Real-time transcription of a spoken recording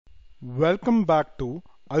Welcome back to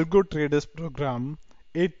Algo Traders Program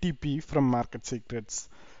ATP from Market Secrets.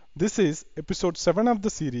 This is episode 7 of the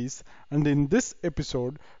series, and in this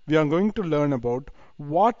episode we are going to learn about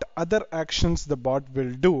what other actions the bot will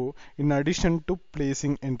do in addition to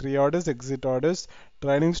placing entry orders, exit orders,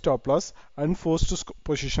 trailing stop loss and forced to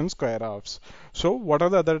position square offs. So what are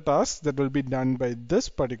the other tasks that will be done by this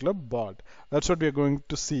particular bot? That's what we are going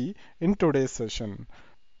to see in today's session.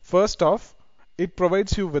 First off, it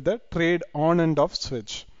provides you with a trade on and off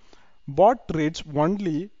switch. Bot trades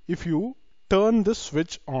only if you turn the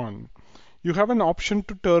switch on. You have an option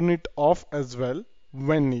to turn it off as well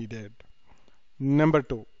when needed. Number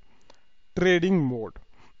 2, trading mode.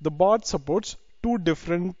 The bot supports two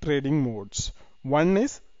different trading modes. One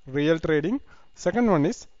is real trading, second one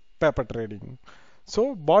is paper trading.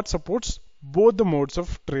 So bot supports both the modes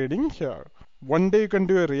of trading here. One day you can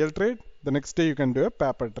do a real trade, the next day you can do a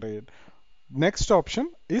paper trade. Next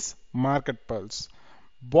option is market pulse.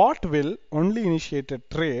 Bot will only initiate a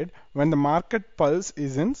trade when the market pulse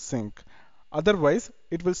is in sync. Otherwise,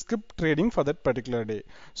 it will skip trading for that particular day.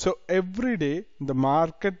 So every day the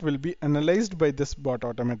market will be analyzed by this bot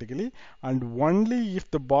automatically, and only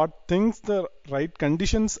if the bot thinks the right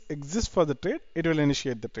conditions exist for the trade, it will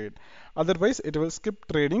initiate the trade. Otherwise, it will skip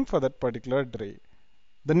trading for that particular day.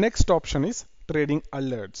 The next option is trading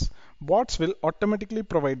alerts. Bots will automatically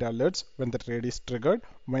provide alerts when the trade is triggered,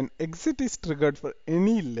 when exit is triggered for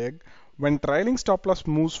any leg, when trailing stop loss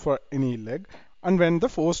moves for any leg, and when the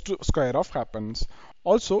forced square off happens.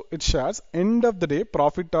 Also, it shares end of the day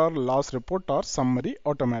profit or loss report or summary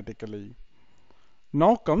automatically.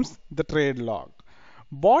 Now comes the trade log.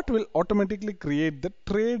 Bot will automatically create the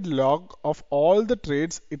trade log of all the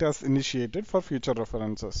trades it has initiated for future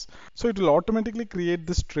references. So it will automatically create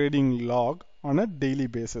this trading log on a daily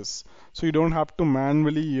basis. So you don't have to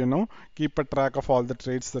manually, keep a track of all the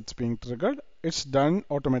trades that's being triggered. It's done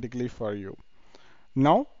automatically for you.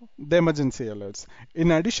 Now, the emergency alerts.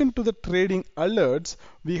 In addition to the trading alerts,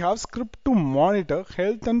 we have script to monitor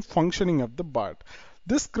health and functioning of the bot.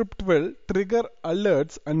 This script will trigger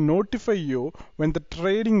alerts and notify you when the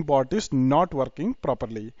trading bot is not working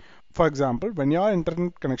properly. For example, when your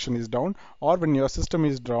internet connection is down, or when your system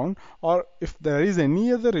is down, or if there is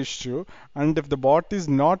any other issue and if the bot is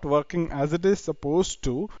not working as it is supposed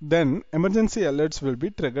to, then emergency alerts will be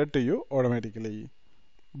triggered to you automatically.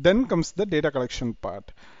 Then comes the data collection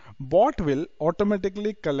part. Bot will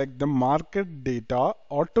automatically collect the market data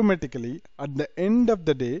automatically at the end of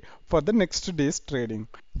the day for the next day's trading.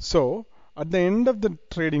 So at the end of the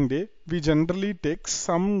trading day, we generally take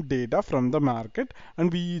some data from the market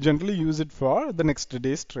and we generally use it for the next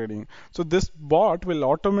day's trading. So this bot will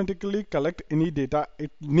automatically collect any data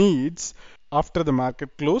it needs after the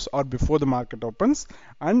market close or before the market opens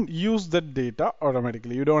and use that data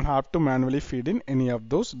automatically. You don't have to manually feed in any of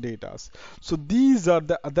those data. So these are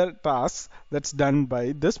the other tasks that's done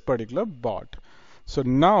by this particular bot. So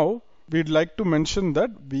now we'd like to mention that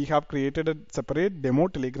we have created a separate demo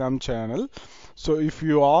Telegram channel. So if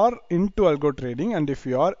you are into algo trading and if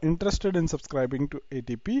you are interested in subscribing to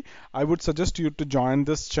ATP, I would suggest you to join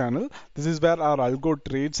this channel. This is where our algo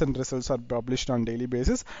trades and results are published on daily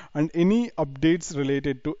basis, and any updates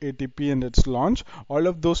related to ATP and its launch, all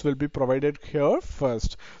of those will be provided here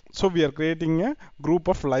first. So we are creating a group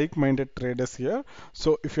of like-minded traders here.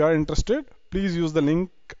 So if you are interested, please use the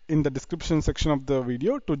link in the description section of the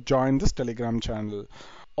video to join this Telegram channel.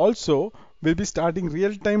 Also, we'll be starting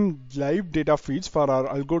real-time live data feeds for our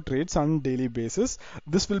algo trades on daily basis.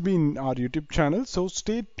 This will be in our YouTube channel, so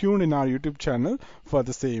stay tuned in our YouTube channel for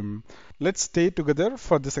the same. Let's stay together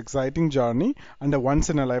for this exciting journey and a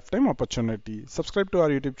once-in-a-lifetime opportunity. Subscribe to our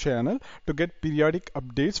YouTube channel to get periodic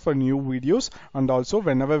updates for new videos and also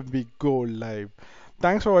whenever we go live.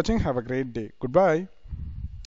 Thanks for watching. Have a great day. Goodbye.